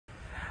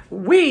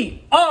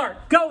We are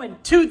going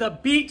to the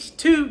beach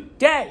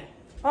today,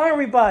 aren't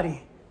we,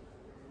 buddy?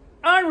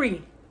 Aren't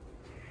we?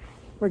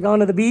 We're going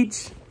to the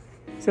beach.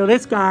 So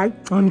this guy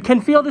can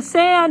feel the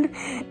sand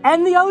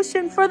and the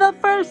ocean for the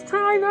first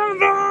time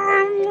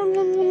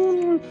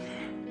ever.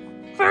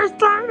 First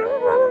time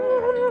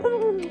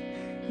ever.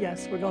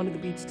 Yes, we're going to the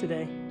beach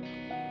today.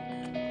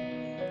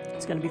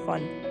 It's gonna be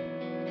fun.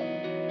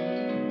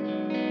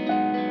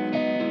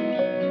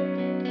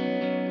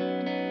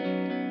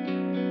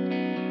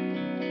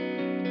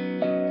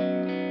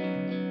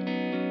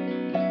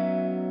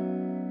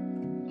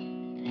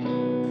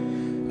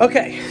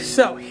 Okay,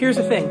 so here's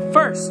the thing.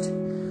 First,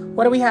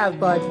 what do we have,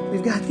 bud?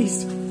 We've got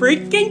these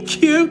freaking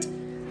cute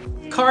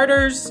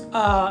Carter's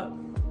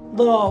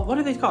little, what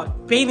are they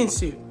called? Bathing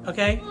suit,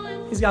 okay?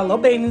 He's got a little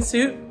bathing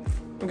suit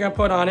we're gonna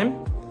put on him.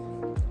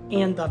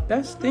 And the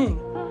best thing,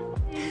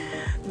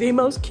 the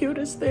most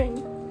cutest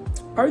thing,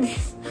 are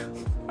these,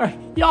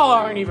 y'all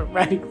aren't even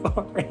ready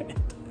for it.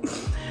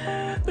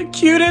 The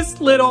cutest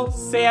little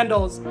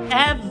sandals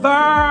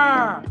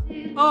ever.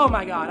 Oh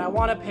my God, I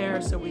want a pair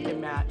so we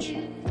can match.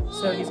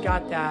 So he's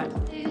got that.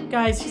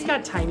 Guys, he's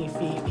got tiny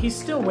feet. He's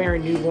still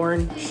wearing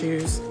newborn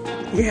shoes.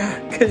 Yeah,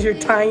 because you're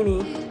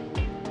tiny.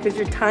 Because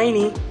you're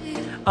tiny.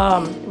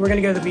 We're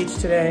gonna go to the beach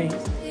today.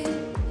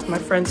 My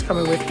friend's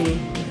coming with me.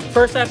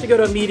 First, I have to go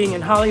to a meeting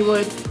in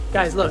Hollywood.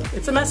 Guys, look,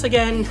 it's a mess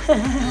again.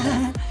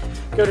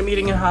 Go to a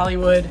meeting in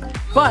Hollywood.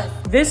 But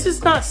this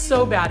is not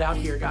so bad out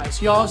here,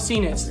 guys. Y'all have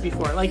seen it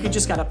before. Like, you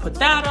just gotta put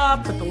that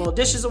up, put the little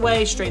dishes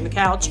away, straighten the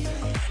couch,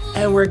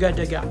 and we're good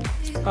to go.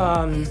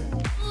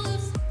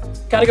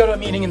 Gotta go to a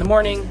meeting in the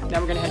morning.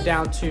 Then we're gonna head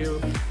down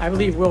to, I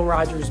believe, Will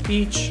Rogers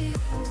Beach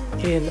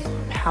in the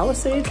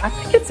Palisades. I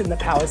think it's in the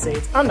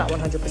Palisades. I'm not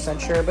 100%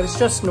 sure, but it's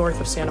just north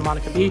of Santa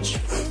Monica Beach.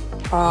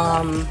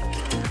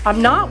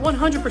 I'm not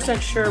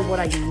 100% sure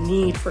what I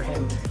need for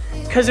him,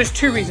 because there's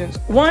two reasons.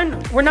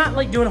 One, we're not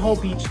like doing a whole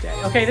beach day,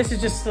 okay? This is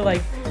just to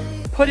like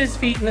put his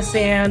feet in the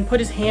sand, put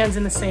his hands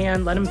in the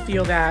sand, let him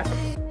feel that.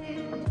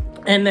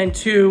 And then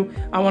two,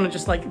 I wanna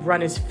just like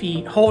run his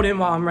feet, hold him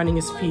while I'm running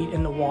his feet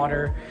in the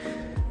water.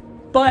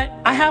 But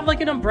I have like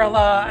an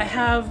umbrella, I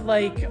have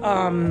like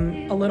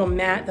a little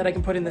mat that I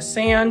can put in the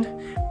sand,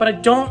 but I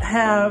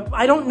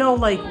don't know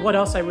like what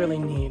else I really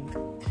need,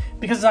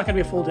 because it's not gonna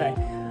be a full day.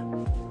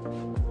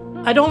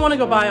 I don't wanna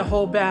go buy a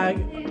whole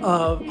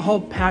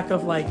pack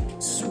of like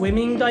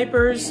swimming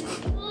diapers,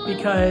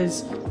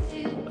 because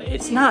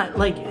it's not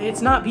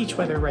beach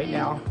weather right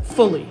now,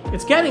 fully.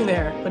 It's getting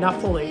there, but not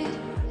fully.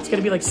 It's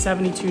gonna be like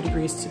 72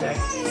 degrees today,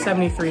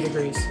 73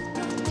 degrees.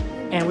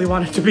 And we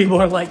want it to be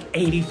more like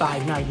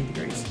 85, 90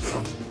 degrees.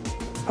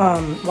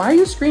 Why are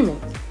you screaming?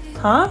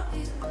 Huh?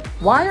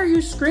 Why are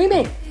you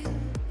screaming?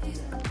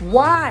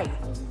 Why?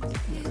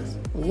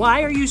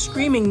 Why are you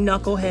screaming,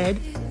 knucklehead?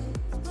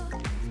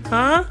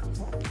 Huh?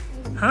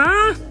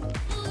 Huh?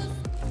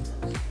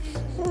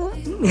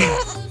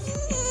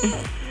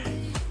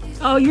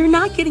 Oh, you're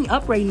not getting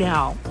up right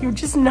now. You're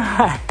just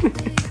not.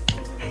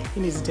 He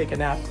needs to take a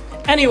nap.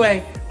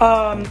 Anyway,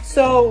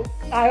 so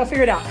I'll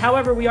figure it out.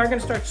 However, we are gonna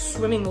start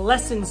swimming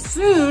lessons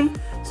soon,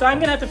 so I'm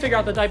gonna have to figure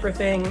out the diaper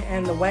thing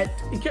and the wet.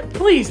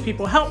 Please,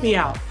 people, help me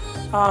out.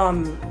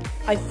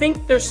 I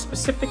think there's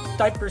specific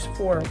diapers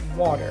for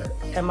water.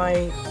 Am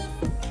I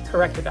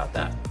correct about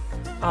that?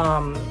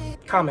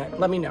 Comment,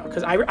 let me know,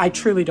 because I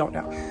truly don't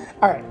know.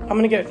 All right, I'm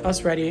gonna get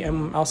us ready,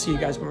 and I'll see you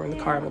guys when we're in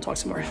the car, and we'll talk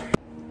some more.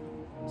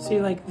 See,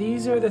 like,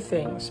 these are the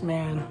things,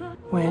 man,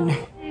 when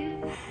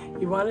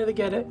you wanted to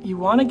get it, you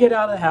want to get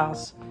out of the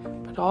house,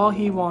 but all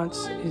he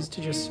wants is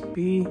to just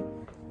be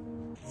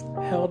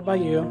held by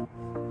you.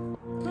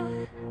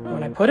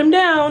 When I put him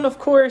down, of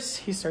course,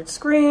 he starts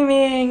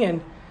screaming,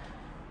 and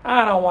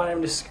I don't want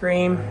him to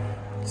scream.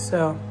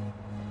 So,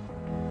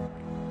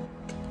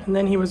 and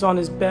then he was on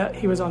his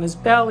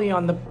belly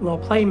on the little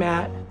play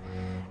mat,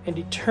 and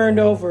he turned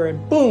over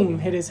and boom,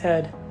 hit his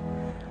head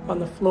on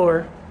the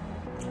floor.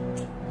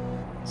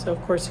 So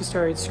of course he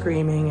started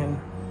screaming, and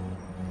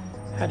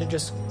had to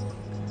just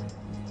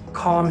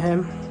calm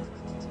him.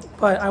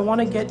 But I want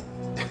to get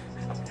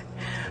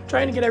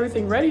trying to get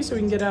everything ready so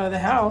we can get out of the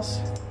house.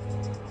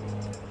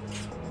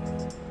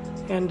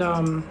 And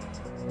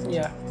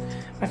yeah,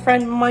 my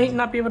friend might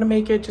not be able to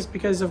make it just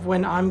because of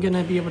when I'm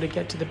gonna be able to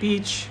get to the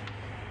beach,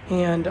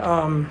 and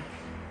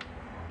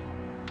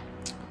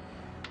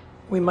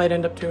we might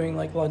end up doing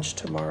like lunch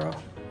tomorrow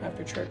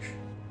after church.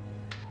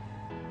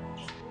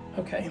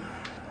 Okay,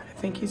 I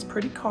think he's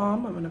pretty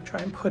calm. I'm gonna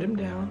try and put him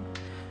down.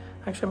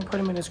 Actually, I'm gonna put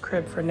him in his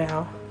crib for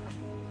now,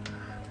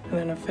 and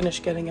then I'll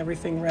finish getting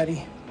everything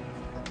ready.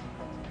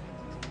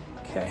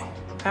 Okay,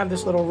 I have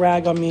this little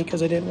rag on me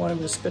because I didn't want him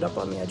to spit up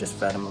on me. I just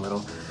fed him a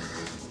little.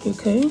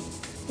 Okay,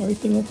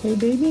 everything okay,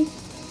 baby?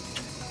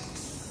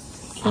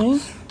 Okay.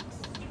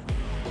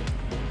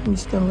 I'm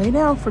just gonna lay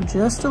down for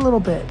just a little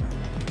bit,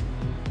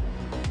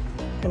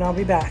 and I'll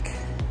be back.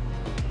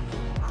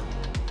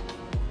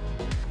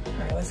 All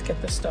right, let's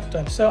get this stuff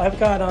done. So I've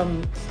got,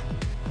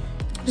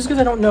 just because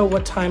I don't know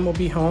what time we'll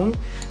be home,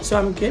 so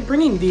I'm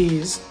bringing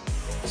these.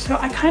 So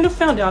I kind of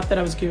found out that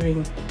I was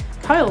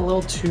kind probably a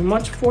little too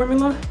much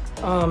formula,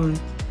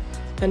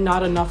 and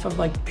not enough of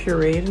like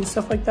pureed and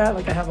stuff like that.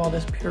 Like I have all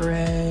this puree,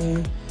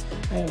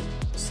 I have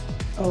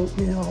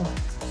oatmeal,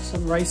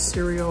 some rice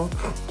cereal,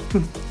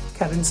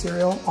 Kevin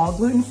cereal, all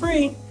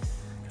gluten-free,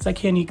 because I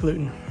can't eat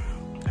gluten.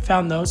 I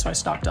found those, so I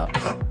stocked up.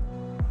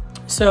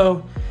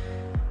 So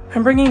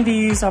I'm bringing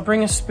these, I'll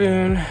bring a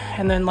spoon,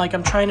 and then like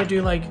I'm trying to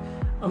do like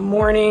a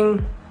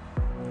morning,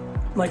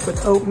 like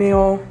with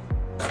oatmeal,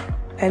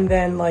 and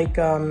then like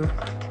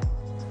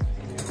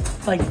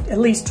at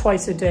least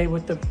twice a day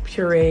with the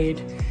pureed,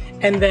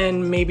 and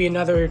then maybe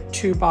another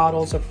 2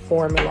 bottles of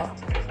formula.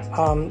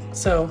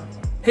 So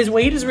his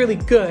weight is really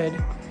good.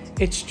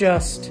 It's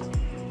just,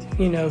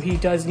 you know, he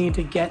does need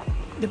to get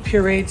the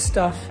pureed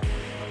stuff.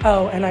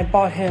 Oh, and I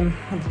bought him,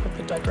 let me put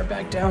the diaper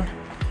bag down.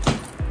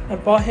 I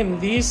bought him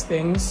these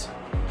things,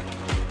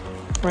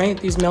 right?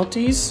 These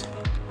Melties.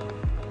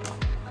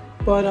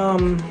 But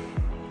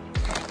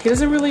he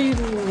doesn't really,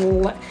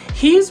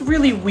 he's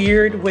really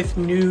weird with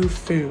new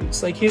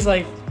foods. Like he's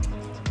like,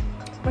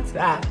 what's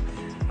that?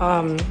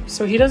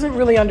 So he doesn't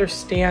really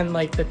understand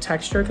like the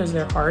texture because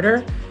they're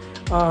harder.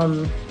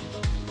 I'm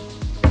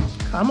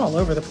all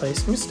over the place.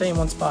 Let me stay in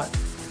one spot.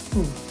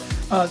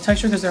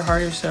 Texture because they're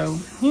harder, so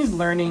he's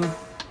learning.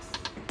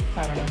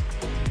 I don't know.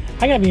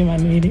 I gotta be in my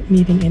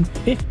meeting in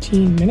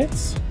 15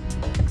 minutes.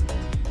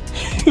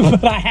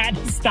 But I had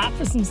to stop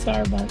for some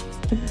Starbucks.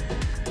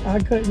 I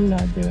couldn't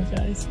not do it,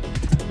 guys.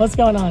 What's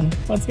going on?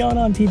 What's going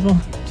on, people?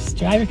 Just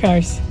drive your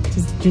cars.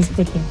 Just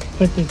put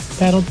the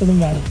pedal to the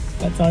metal.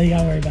 That's all you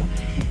gotta worry about.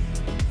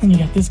 And you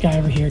got this guy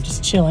over here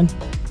just chilling.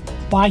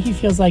 Why he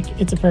feels like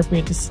it's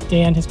appropriate to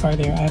stand his car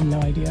there, I have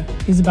no idea.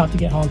 He's about to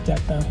get honked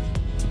at though.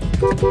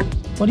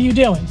 What are you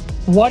doing?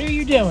 What are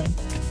you doing?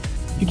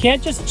 You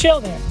can't just chill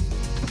there.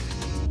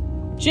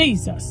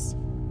 Jesus.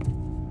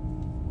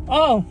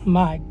 Oh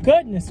my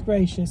goodness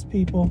gracious,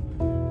 people.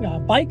 We got a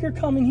biker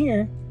coming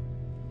here.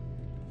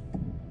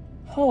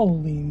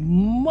 Holy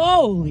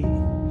moly.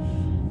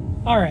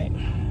 All right.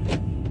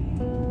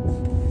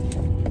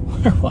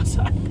 Where was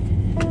I?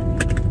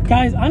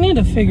 Guys, I need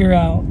to figure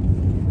out,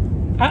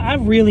 I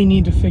really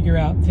need to figure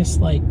out this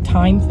like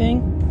time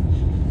thing.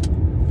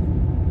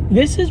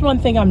 This is one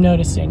thing I'm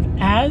noticing.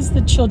 As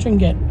the children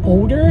get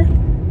older,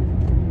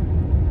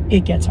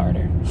 it gets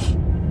harder.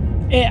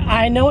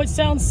 I know it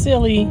sounds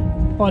silly,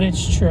 but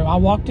it's true. I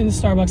walked into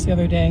Starbucks the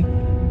other day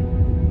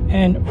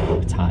and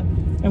it's hot.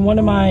 And one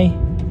of my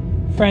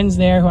friends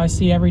there who I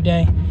see every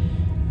day,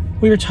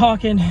 we were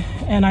talking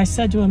and I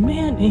said to him,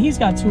 man, and he's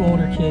got 2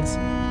 older kids.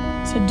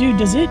 I said, dude,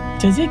 does it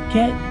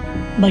get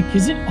like,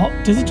 does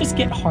it just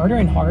get harder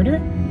and harder?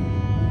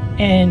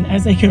 And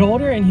as they get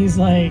older, and he's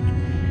like,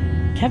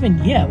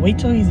 Kevin, yeah, wait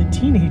till he's a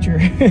teenager.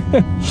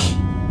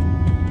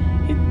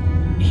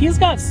 He's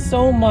got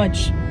so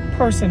much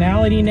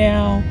personality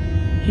now.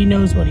 He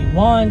knows what he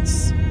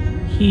wants.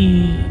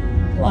 He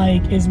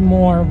like is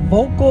more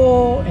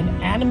vocal and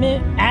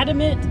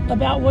adamant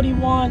about what he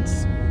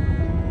wants.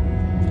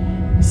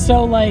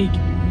 So like,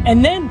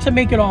 and then to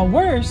make it all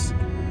worse,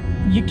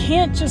 you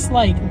can't just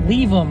like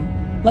leave him.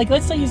 Like,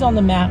 let's say he's on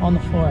the mat on the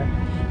floor.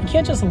 You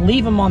can't just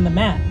leave him on the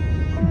mat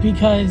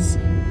because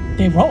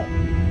they roll.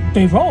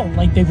 They roll,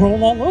 like they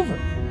roll all over.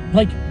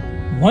 Like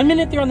 1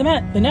 minute they're on the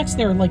mat, the next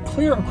they're like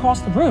clear across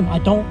the room.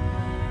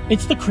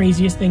 It's the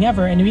craziest thing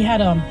ever. And we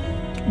had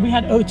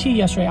OT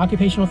yesterday,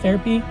 occupational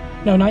therapy.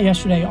 No, not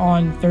yesterday,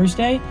 on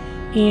Thursday.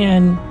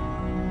 And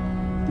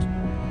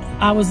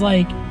I was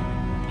like,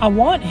 I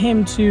want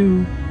him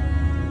to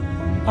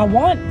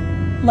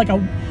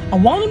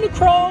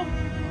crawl,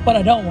 but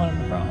I don't want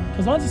him to crawl.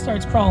 Because once he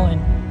starts crawling,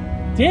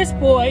 this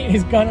boy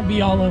is gonna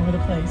be all over the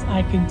place.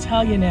 I can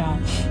tell you now.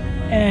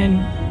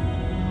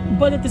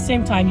 But at the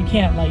same time, you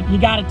can't, like, you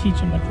gotta teach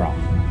them to crawl.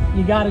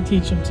 You gotta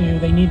teach them to,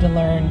 they need to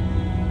learn,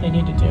 they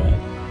need to do it.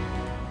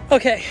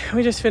 Okay,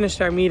 we just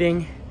finished our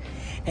meeting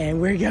and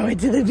we're going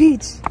to the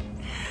beach.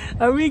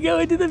 Are we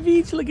going to the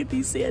beach? Look at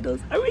these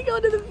sandals. Are we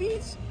going to the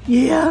beach?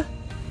 Yeah.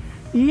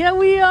 Yeah,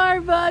 we are,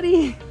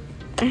 buddy.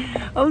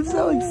 I'm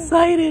so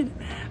excited.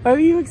 Are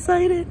you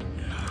excited?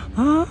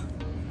 Huh?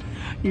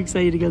 You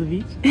excited to go to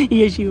the beach?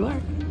 Yes, you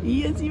are.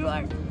 Yes, you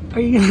are. Are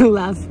you gonna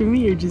laugh for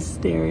me or just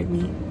stare at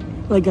me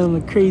like I'm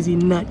a crazy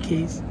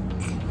nutcase?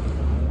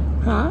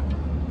 Huh?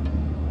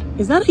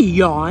 Is that a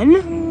yawn?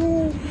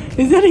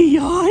 Is that a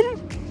yawn?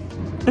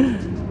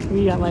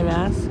 You got my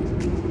mask?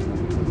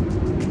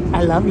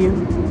 I love you.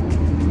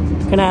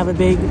 Can I have a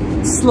big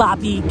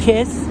sloppy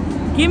kiss?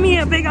 Give me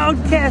a big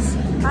old kiss.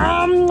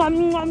 No,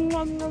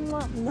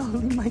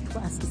 my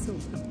glasses are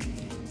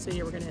open. So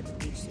yeah, we're gonna hit the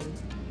beach soon.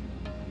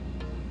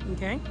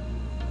 Okay?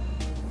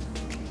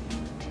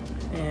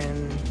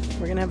 And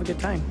we're gonna have a good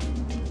time.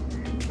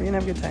 We're gonna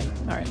have a good time.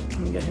 All right, let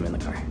me get him in the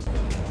car.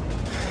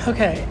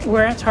 Okay,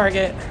 we're at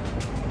Target.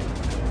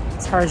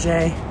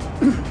 Target.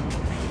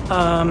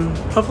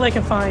 Hopefully I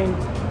can find,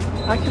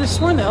 I could have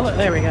sworn the elevator,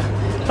 there we go.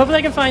 Hopefully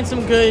I can find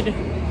some good,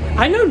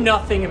 I know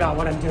nothing about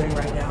what I'm doing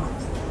right now,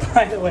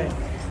 by the way.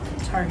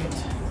 Target,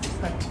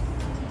 right.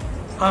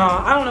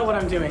 I don't know what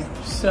I'm doing,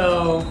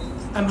 so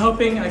I'm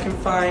hoping I can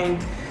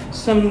find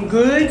some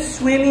good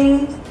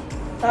swimming,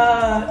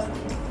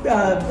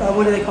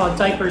 what do they call it,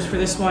 diapers for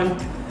this one.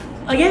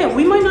 Again,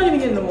 we might not even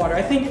get in the water.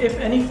 I think if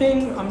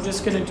anything, I'm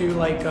just gonna do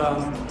like,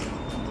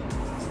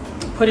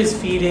 put his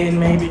feet in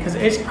maybe, because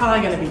it's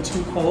probably gonna be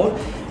too cold.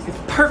 It's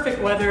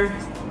perfect weather,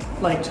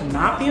 like to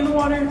not be in the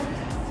water,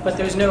 but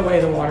there's no way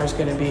the water's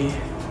gonna be,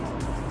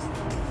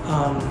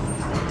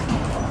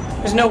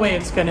 there's no way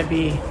it's gonna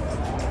be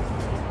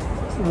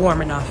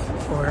warm enough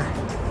for,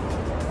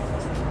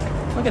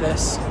 look at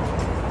this.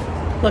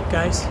 Look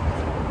guys,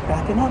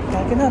 backing up,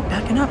 backing up,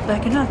 backing up,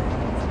 backing up.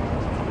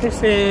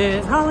 This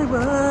is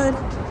Hollywood.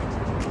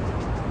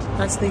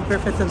 That's the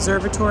Griffith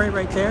Observatory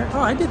right there. Oh,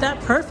 I did that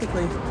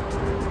perfectly.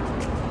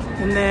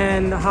 And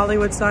then the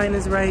Hollywood sign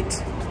is right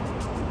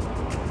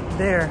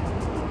there.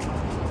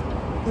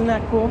 Isn't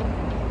that cool?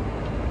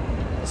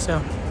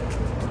 So,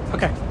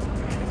 okay.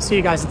 See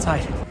you guys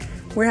inside.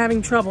 We're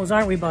having troubles,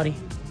 aren't we, buddy?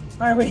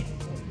 Aren't we?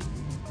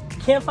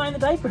 Can't find the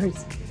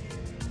diapers.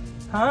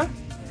 Huh?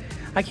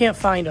 I can't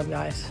find them,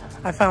 guys.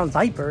 I found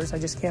diapers, I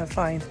just can't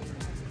find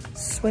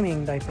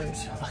swimming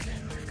diapers. Look,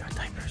 we've got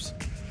diapers.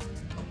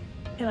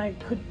 And I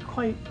could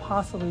quite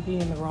possibly be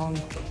in the wrong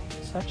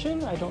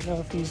section. I don't know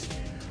if these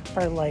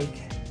are like,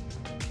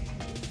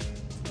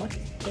 what?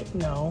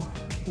 No,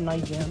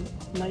 night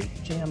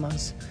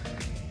jammas.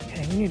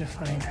 Okay, we need to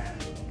find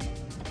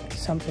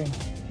something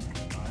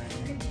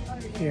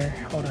here.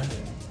 Hold on.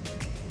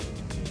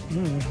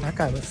 That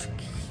guy was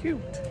cute.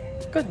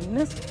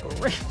 Goodness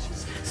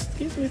gracious.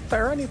 Excuse me,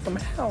 sir, I need some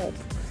help.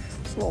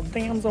 This little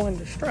damsel in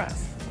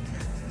distress.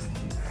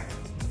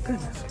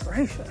 Goodness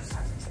gracious.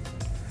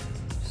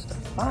 Just a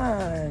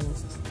fine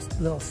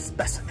little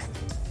specimen.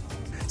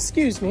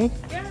 Excuse me.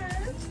 Yes.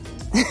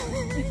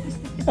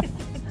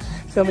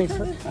 Filming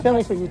for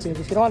YouTube.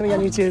 If you don't want to be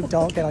on YouTube,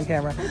 don't get on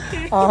camera.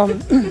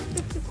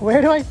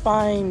 Where do I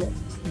find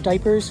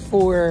diapers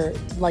for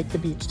like the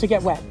beach to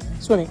get wet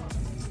swimming?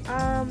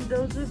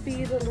 Those would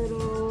be the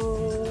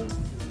little.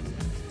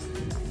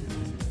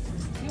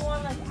 You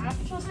want like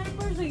actual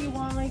diapers, or you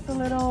want like the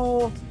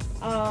little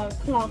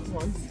cloth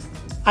ones?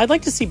 I'd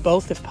like to see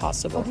both if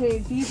possible. Okay,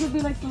 these would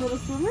be like the little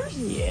swimmers.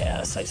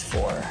 Yeah, size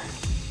 4.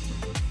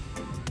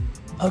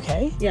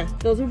 Okay. Yeah,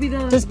 those would be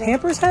the. Does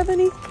Pampers have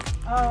any?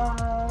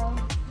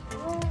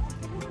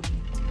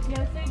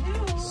 Yes, they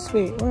do.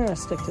 Sweet. We're gonna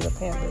stick to the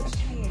Pampers.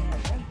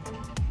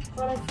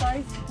 For like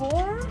size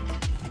 4,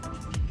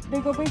 they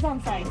go based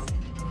on size.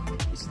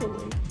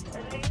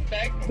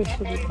 This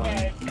should be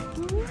fine.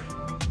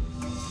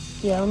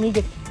 Yeah, let me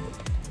get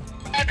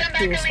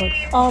this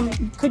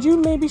one. Could you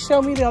maybe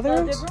show me the other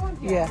ones? Different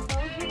ones? Yeah.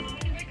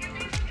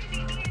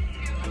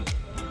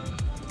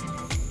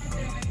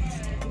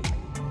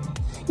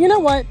 You know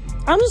what?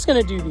 I'm just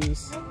gonna do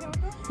these.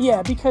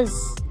 Yeah, because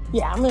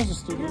I'm gonna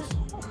just do these.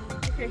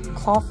 Okay.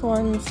 Cloth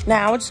ones.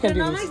 Nah, we're just gonna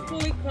do They're these. not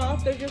like fully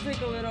cloth. They're just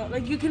like a little.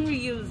 Like you can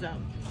reuse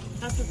them.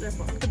 That's what they're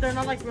for. But they're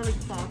not like really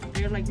cloth.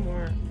 They're like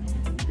more.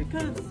 They're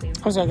kind of the same.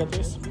 I'm just gonna get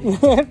these.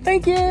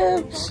 Thank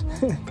you.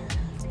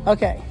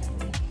 Okay.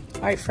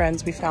 All right,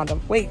 friends, we found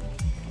them. Wait.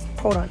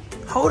 Hold on.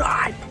 Hold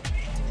on.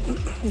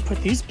 Let me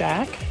put these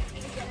back.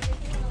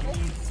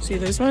 See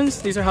these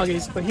ones? These are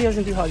Huggies, but he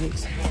doesn't do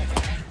Huggies.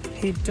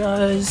 He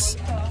does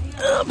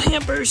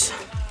Pampers.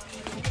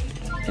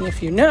 And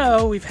if you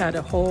know, we've had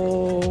a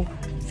whole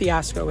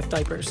fiasco with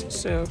diapers.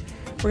 So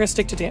we're gonna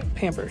stick to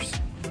Pampers.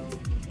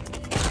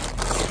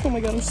 Oh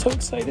my God, I'm so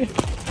excited.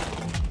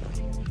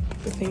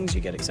 The things you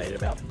get excited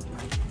about.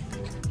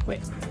 Wait,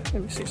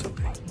 let me see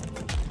something.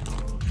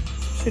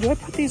 So do I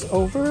put these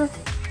over?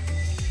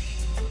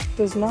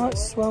 Does not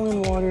swell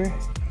in water.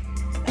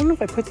 I don't know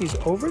if I put these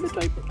over the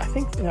diaper. I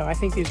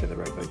think these are the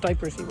regular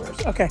diapers he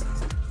wears. Okay,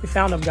 we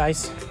found them,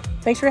 guys.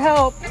 Thanks for your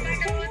help.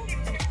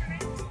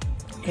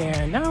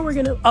 And now we're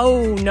gonna,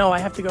 oh no, I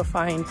have to go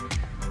find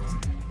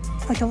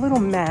like a little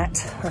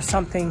mat or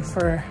something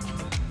for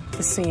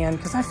the sand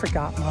because I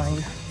forgot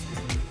mine.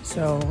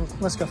 So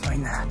let's go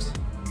find that.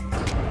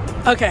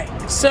 Okay,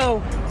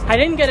 so I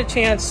didn't get a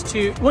chance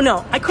to, well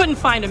no, I couldn't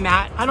find a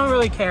mat. I don't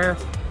really care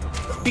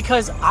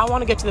because I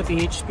want to get to the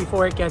beach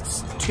before it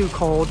gets too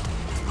cold.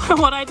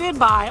 What I did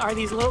buy are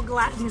these little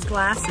glasses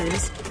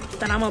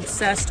that I'm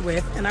obsessed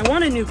with, and I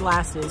wanted new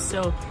glasses.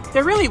 So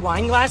they're really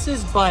wine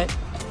glasses, but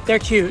they're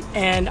cute,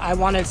 and I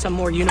wanted some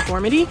more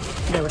uniformity.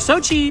 They were so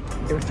cheap.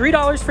 They were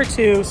 $3 for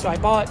 2, so I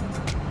bought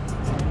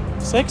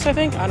 6, I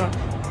think. I don't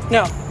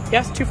know.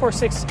 Yes, 2, 4,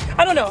 6.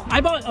 I don't know.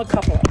 I bought a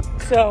couple.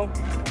 So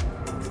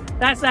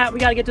that's that. We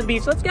gotta get to the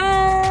beach. Let's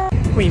go.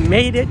 We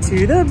made it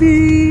to the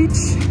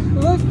beach.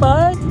 Look,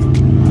 bud.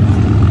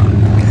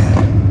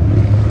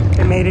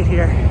 We made it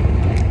here.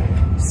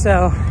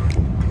 So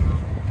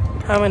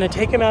I'm gonna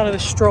take him out of the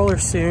stroller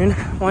soon.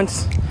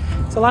 Once,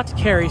 it's a lot to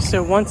carry.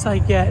 So once I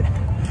get,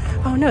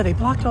 oh no, they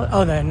blocked all,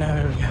 oh no,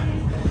 there we go.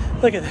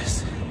 Look at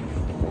this.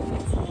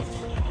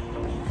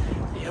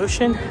 The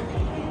ocean.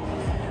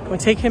 I'm gonna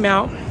take him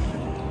out,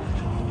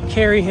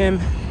 carry him,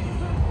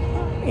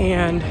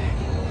 and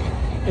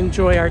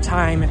enjoy our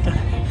time at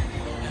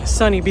the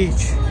sunny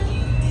beach.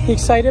 You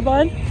excited,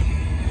 bud?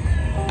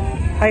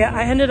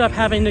 I ended up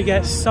having to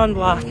get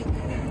sunblock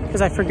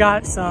because I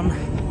forgot some.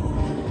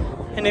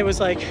 And it was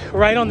like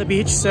right on the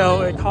beach,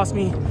 so it cost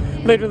me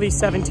literally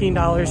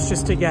 $17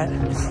 just to get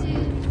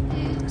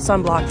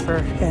sunblock for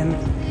him.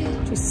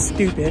 Just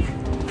stupid.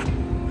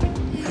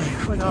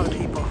 Look at all the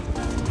people.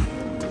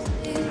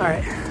 All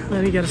right,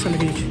 let me get us on the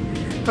beach.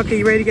 Okay,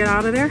 you ready to get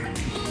out of there?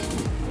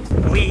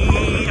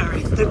 We are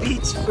at the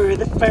beach for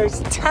the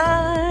first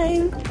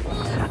time.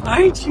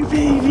 Aren't you,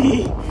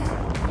 baby?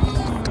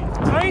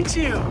 Aren't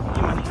you? You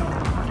want to go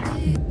in the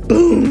water?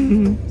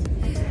 Boom!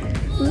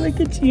 Look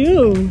at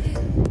you.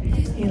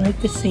 You like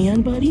the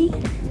sand, buddy?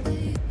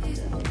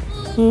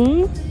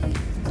 Hmm?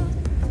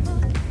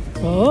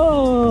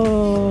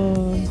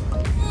 Oh!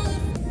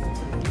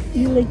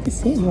 You like the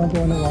sand? You want to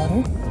go in the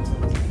water?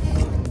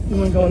 You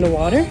want to go in the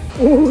water?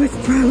 Oh, it's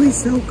probably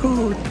so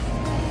cold.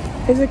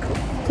 Is it cold?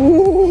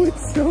 Oh,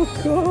 it's so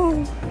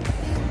cold.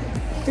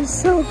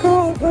 It's so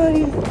cold, buddy.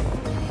 You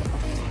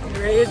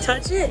ready to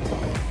touch it?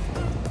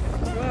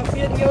 You want to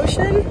feel the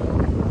ocean?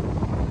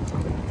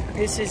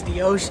 This is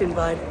the ocean,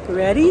 bud. You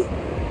ready?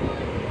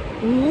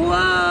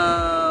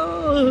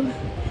 Whoa!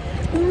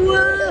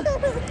 Whoa!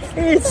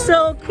 It's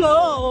so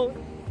cold.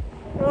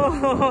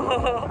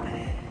 Oh,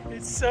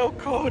 it's so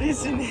cold,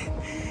 isn't it?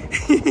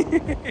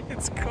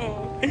 It's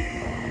cold.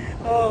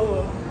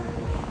 Oh,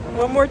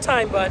 one more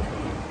time, bud.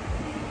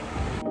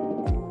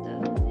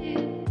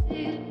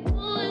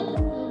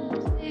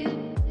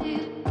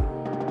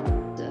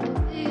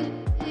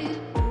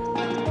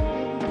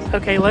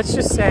 Okay, let's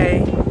just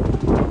say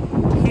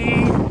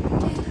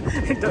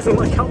he doesn't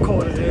like how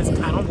cold it is.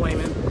 I don't blame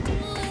him.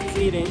 He's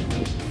eating.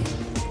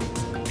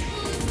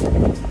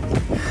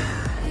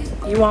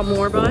 You want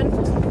more, bud?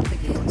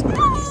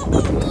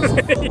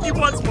 He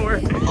wants more.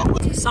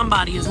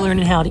 Somebody is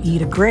learning how to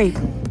eat a grape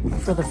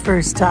for the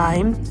first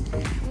time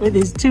with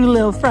his two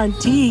little front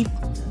teeth.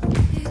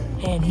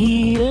 And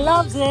he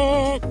loves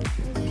it.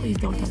 Please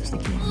don't touch the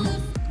camera.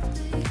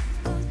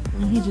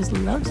 And he just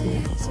loves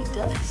it. Yes, he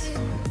does.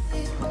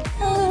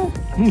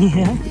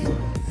 Yeah.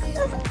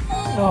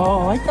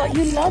 Oh, I thought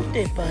you loved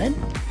it, bud.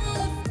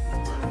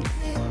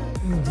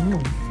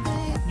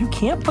 You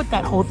can't put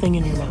that whole thing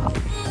in your mouth.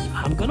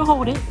 I'm gonna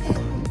hold it.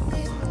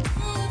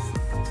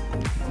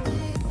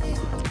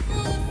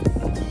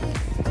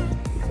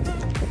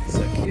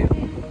 So cute.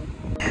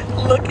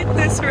 Look at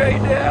this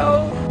right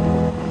now.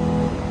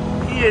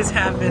 He is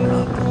having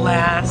a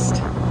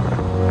blast.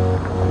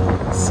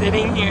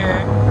 Sitting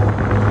here,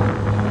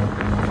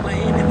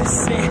 playing in the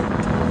sand.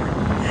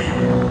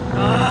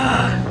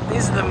 Ah,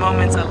 these are the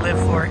moments I live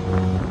for.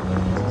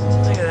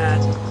 Look at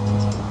that.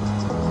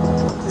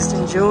 Just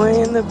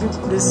enjoying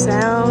the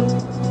sound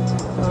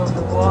of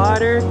the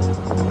water.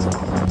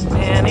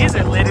 Man, these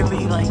are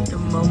literally like the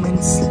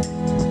moments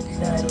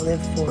that I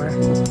live for.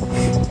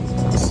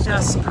 It's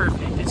just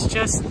perfect. It's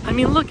just, I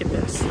mean, look at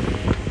this.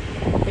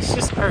 It's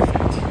just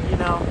perfect, you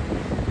know.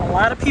 A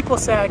lot of people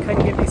say I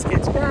couldn't give these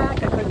kids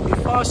back, I couldn't do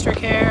foster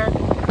care.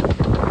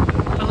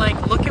 But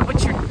like, look at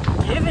what you're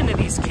giving to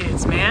these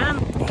kids, man.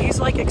 He's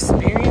like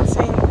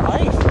experiencing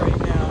life right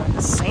now.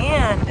 The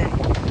sand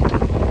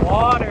and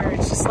water,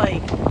 it's just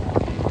like,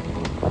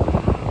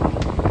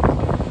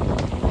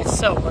 it's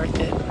so worth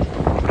it.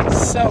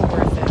 It's so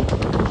worth it.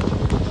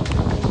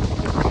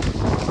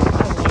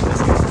 I love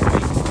this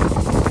country.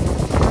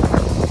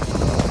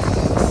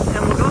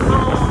 And we'll go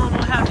home,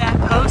 we'll have that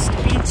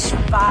post-beach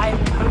vibe,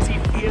 cozy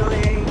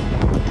feeling,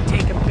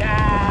 take a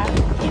bath,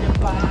 eat a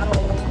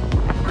bottle,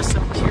 or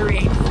some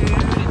pureed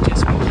food, and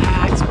just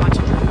relax, watch a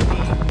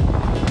movie.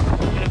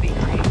 It's gonna be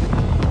great.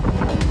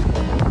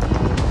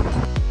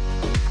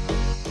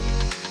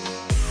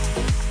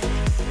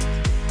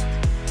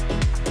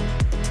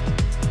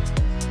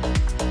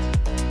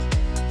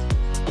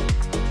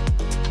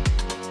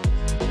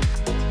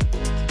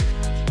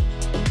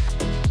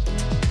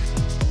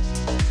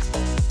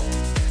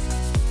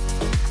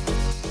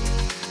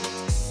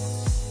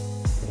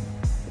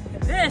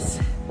 This,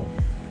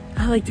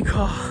 I like to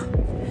call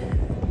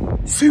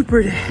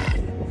Super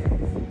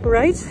Dad,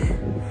 right?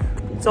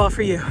 It's all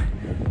for you.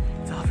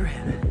 It's all for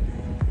him.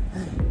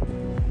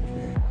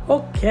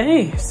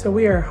 Okay, so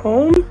we are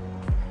home.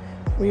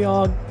 We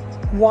all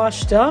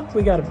washed up.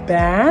 We got a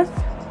bath.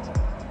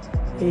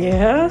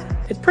 Yeah,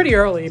 it's pretty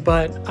early,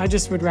 but I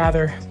just would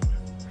rather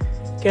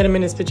get him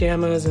in his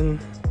pajamas, and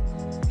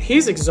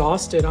he's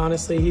exhausted,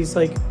 honestly. He's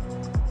like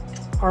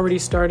already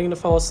starting to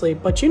fall asleep,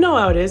 but you know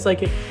how it is.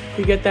 Like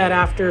you get that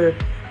after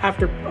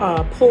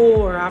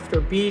pool or after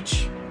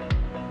beach,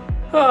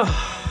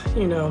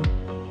 you know,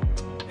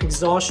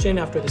 exhaustion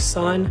after the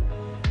sun.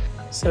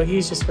 So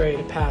he's just ready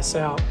to pass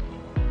out,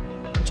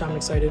 which I'm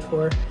excited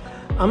for.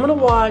 I'm gonna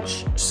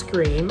watch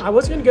Scream. I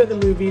was gonna go to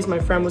the movies. My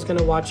friend was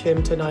gonna watch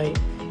him tonight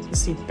to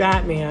see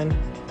Batman,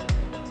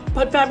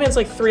 but Batman's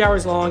like 3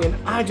 hours long, and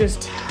I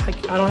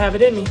don't have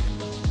it in me.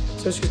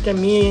 So it's just gonna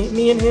be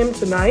me and him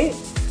tonight.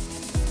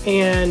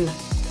 And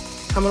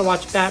I'm gonna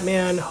watch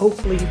Batman.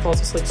 Hopefully he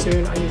falls asleep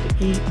soon. I need to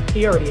eat.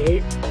 He already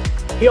ate.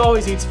 He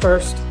always eats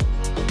first,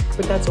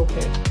 but that's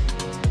okay.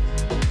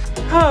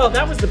 Oh,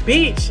 that was the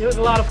beach. It was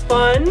a lot of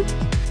fun.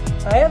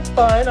 I had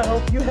fun. I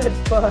hope you had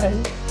fun.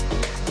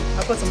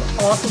 I put some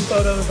awesome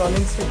photos on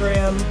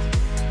Instagram.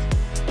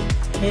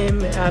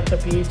 Him at the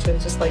beach and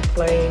just like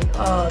playing.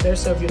 Oh, they're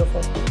so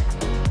beautiful.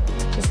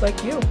 Just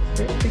like you,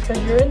 because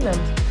you're in them.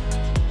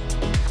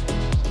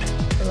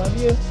 I love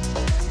you.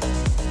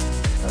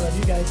 I love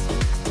you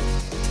guys.